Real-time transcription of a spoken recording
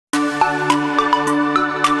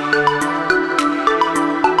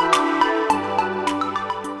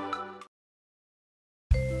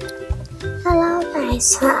Hello guys,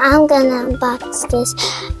 so I'm gonna unbox this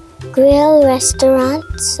Grill Restaurant.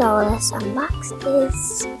 So let's unbox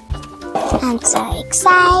this. I'm so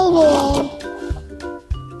excited.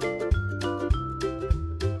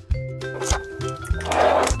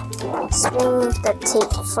 Let's remove the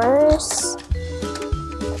tape first.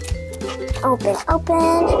 Open.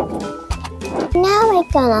 Now we're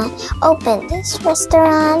gonna open this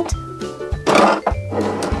restaurant.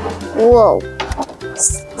 Whoa,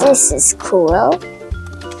 this is cool.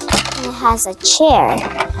 It has a chair.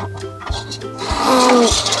 And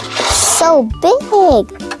it's so big.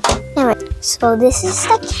 So this is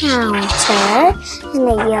the counter and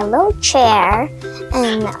a yellow chair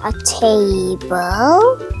and a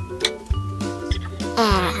table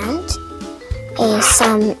and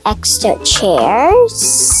some extra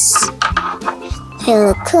chairs. They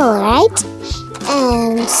look cool, right?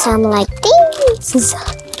 And some like things.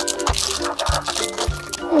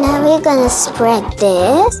 Now we're gonna spread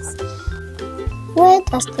this. Where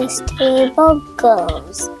does this table go?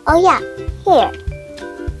 Oh yeah, here.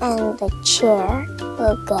 And the chair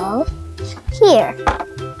will go here.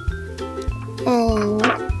 And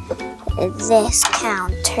this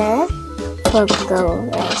counter will go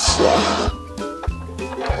right here.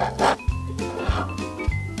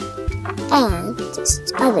 And these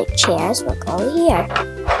other chairs will go here.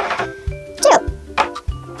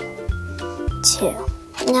 Two.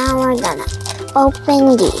 Now we're gonna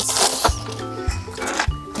open these.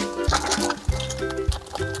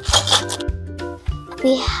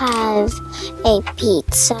 We have a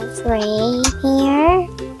pizza frame here.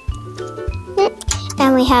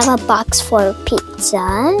 And we have a box for pizza.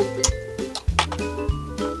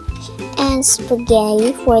 And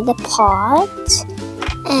spaghetti for the pot.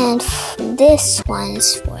 And this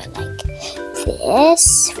one's for like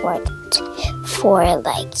this, for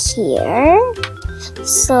like here.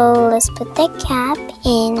 So let's put the cap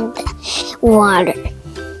in the water.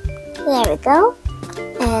 There we go.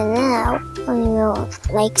 And now when you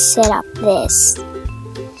like set up this,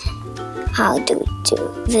 how do we do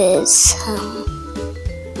this?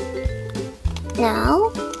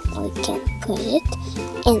 Now we can put it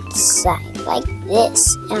inside like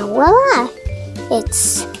this, and voila!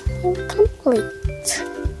 It's complete.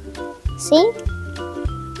 See?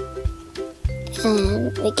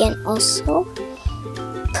 And we can also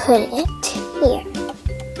put it here.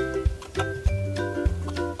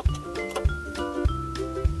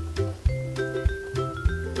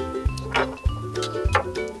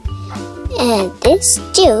 And this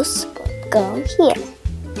juice will go here.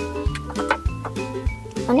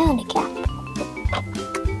 Oh no, the cap.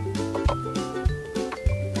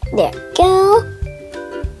 There we go.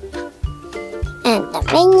 And the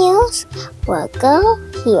menus will go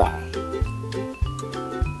here.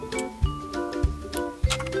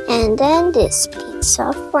 And then this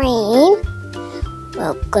pizza frame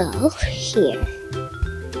will go here.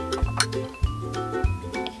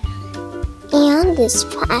 And this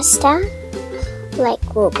pasta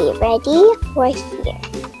will be ready for here.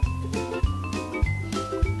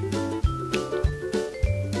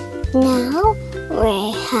 Now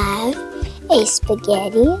we have a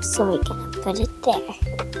spaghetti, so we're gonna put it there.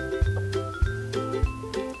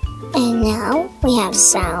 And now we have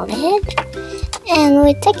salad, and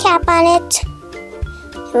with the cap on it,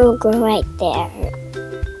 it will go right there.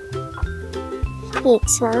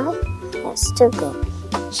 Pizza has to go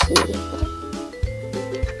here.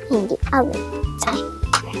 In the oven side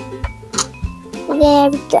here. There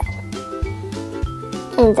we go.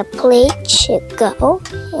 And the plate should go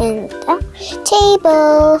in the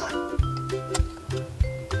table.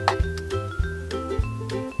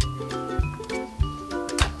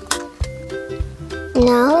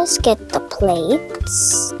 Now let's get the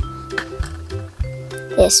plates.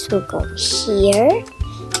 This will go here.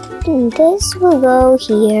 And this will go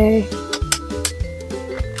here.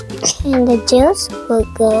 And the juice will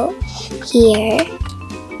go here.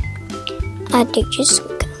 Other juice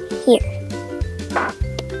will go here.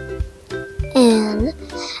 And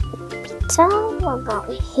pizza will go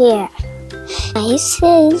here.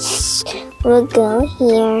 Ices will go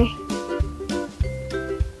here.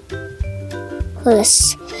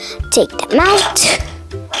 Let's take them out.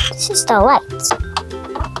 This is the lights.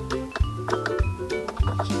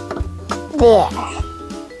 There.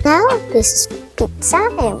 Now this is pizza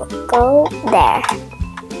and it will go there.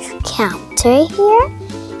 Counter here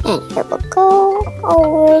and it will go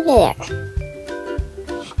over there.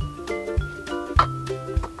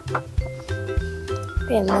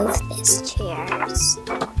 Remove these chairs.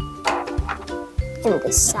 in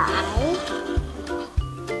the side.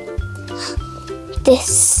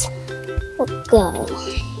 This will go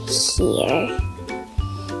here.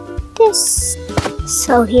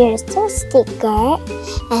 So here's the sticker,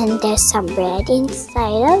 and there's some bread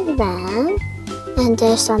inside of them, and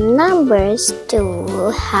there's some numbers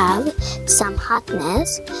to have some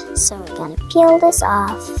hotness. So we're gonna peel this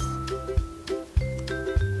off.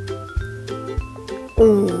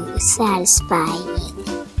 Ooh, satisfying.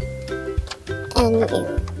 And you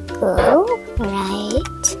go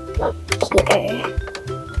right here.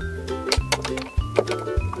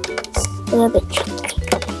 It's a little bit tricky.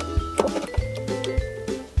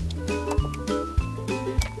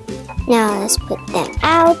 Now let's put them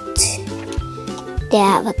out. They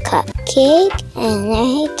have a cupcake and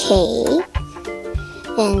a cake.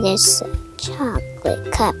 And there's a chocolate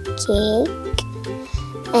cupcake.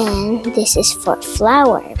 And this is for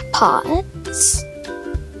flower pots.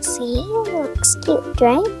 See, it looks cute,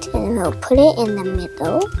 right? And we'll put it in the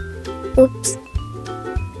middle. Oops.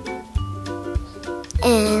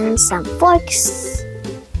 And some forks.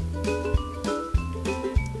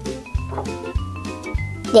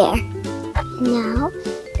 There. Now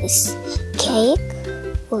this cake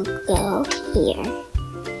will go here.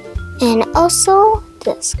 And also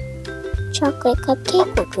this chocolate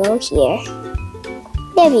cupcake will go here.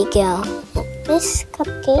 There we go. And this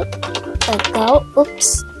cupcake will go,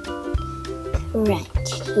 oops, right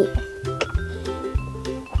here.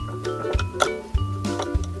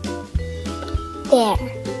 There.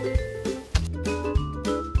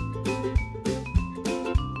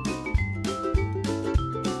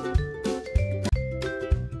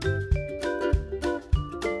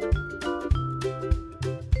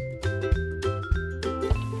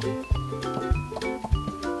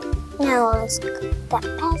 Now let's cook the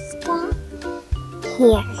pasta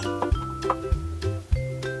here.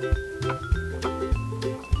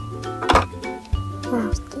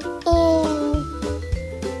 Here's the end.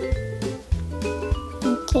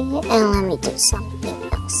 Okay, and let me do something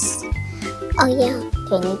else. Oh yeah,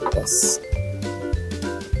 I need this.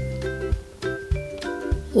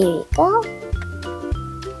 Here you go.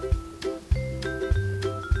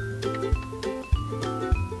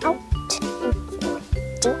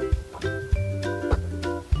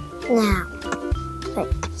 Now, put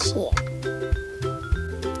it here.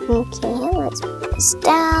 Okay, let's put this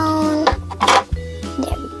down.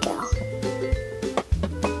 There we go.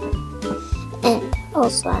 And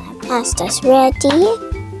also our pasta's ready.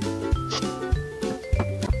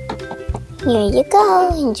 Here you go.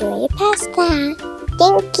 Enjoy your pasta.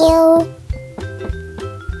 Thank you.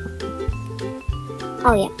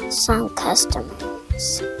 Oh yeah, some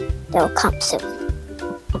customers. They'll come soon.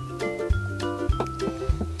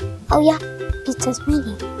 Oh yeah, pizza's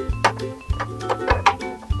ready.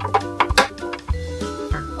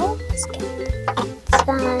 Now, let's get the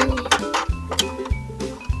outside.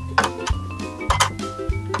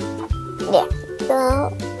 There we go.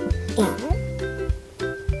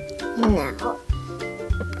 And now,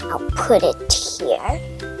 I'll put it here.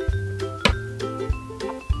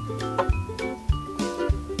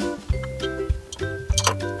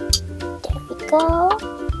 There we go.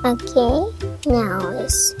 Okay, now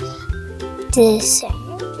let's dessert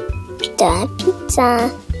the pizza.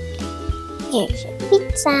 Here's your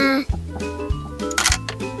pizza.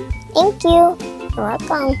 Thank you. You're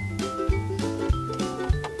welcome.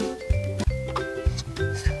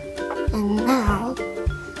 And now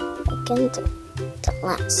we can do the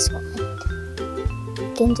last one. We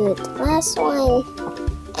can do the last one.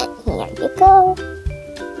 And here you go.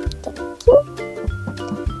 Thank you.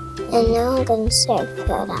 And now I'm going to serve it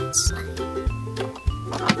outside.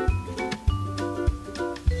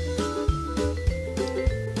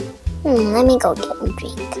 Let me go get a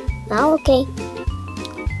drink. Oh, okay.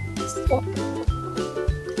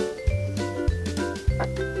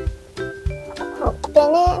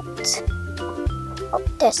 Open it. Oh,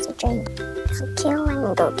 there's the drink. Okay, let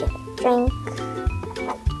me go get a drink.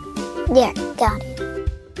 There, got it.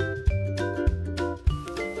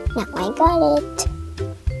 Now I got it.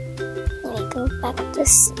 Let me go back to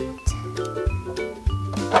seat.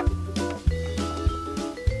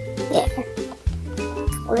 There.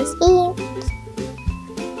 Let's eat.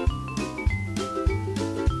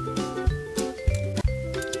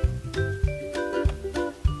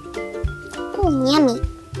 Yummy.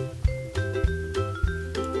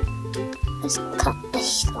 Let's cut the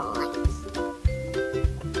slice.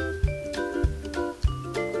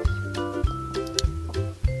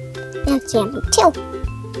 That's yummy too.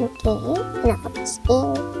 Okay, now let's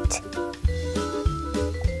eat.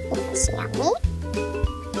 That's yummy.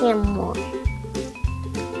 And more.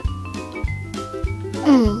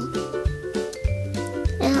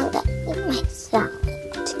 Now that is my salad.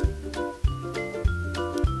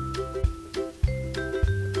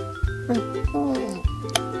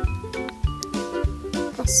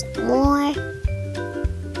 Some more.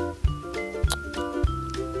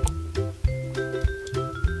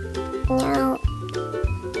 Now,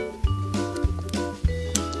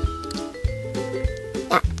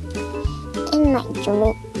 in my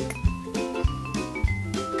drink.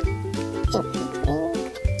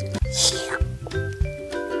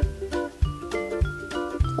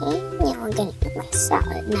 Now we're gonna eat my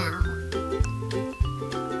salad now.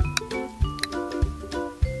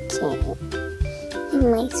 Okay, and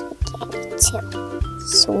my spaghetti too.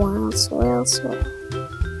 Swirl, swirl, swirl.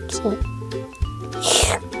 Okay.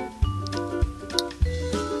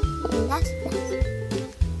 And that's nice.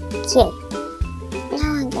 Okay,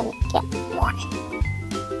 now I'm gonna get more.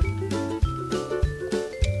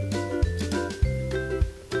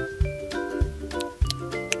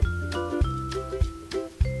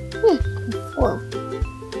 I'm full.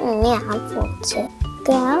 Yeah, I'm full too.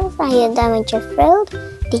 Girls, are you done with your food?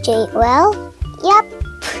 Did you eat well? Yep.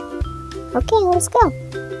 Okay, let's go.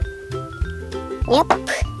 Yep.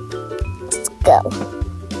 Let's go.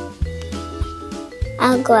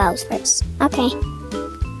 I'll go out first. Okay.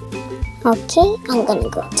 Okay, I'm gonna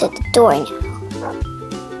go to the door now.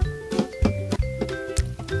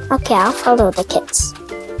 Okay, I'll follow the kids.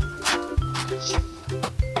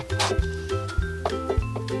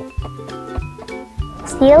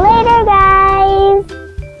 See you later, guys.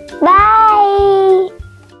 Bye.